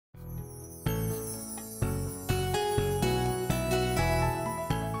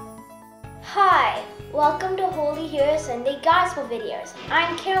Welcome to Holy Hero Sunday Gospel Videos.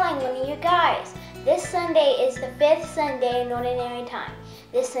 I'm Caroline, one of your guides. This Sunday is the 5th Sunday in Ordinary Time.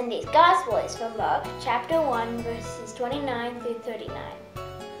 This Sunday's Gospel is from Mark chapter 1, verses 29 through 39.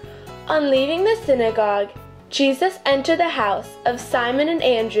 On leaving the synagogue, Jesus entered the house of Simon and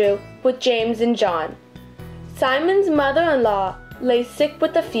Andrew with James and John. Simon's mother-in-law lay sick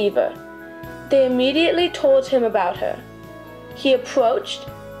with a fever. They immediately told him about her. He approached,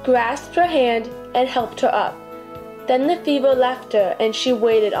 grasped her hand, and helped her up. Then the fever left her, and she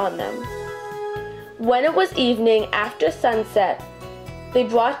waited on them. When it was evening after sunset, they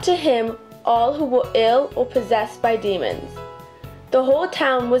brought to him all who were ill or possessed by demons. The whole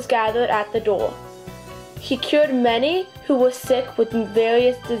town was gathered at the door. He cured many who were sick with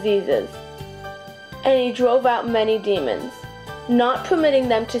various diseases, and he drove out many demons, not permitting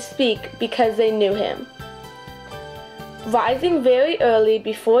them to speak because they knew him. Rising very early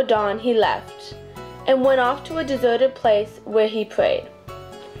before dawn, he left and went off to a deserted place where he prayed.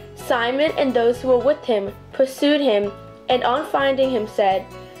 Simon and those who were with him pursued him, and on finding him said,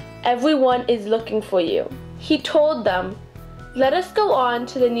 "Everyone is looking for you." He told them, "Let us go on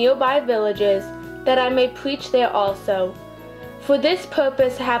to the nearby villages, that I may preach there also. For this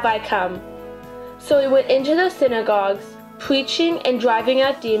purpose have I come." So he went into the synagogues, preaching and driving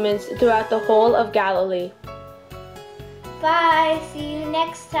out demons throughout the whole of Galilee. Bye, see you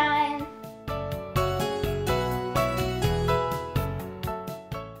next time.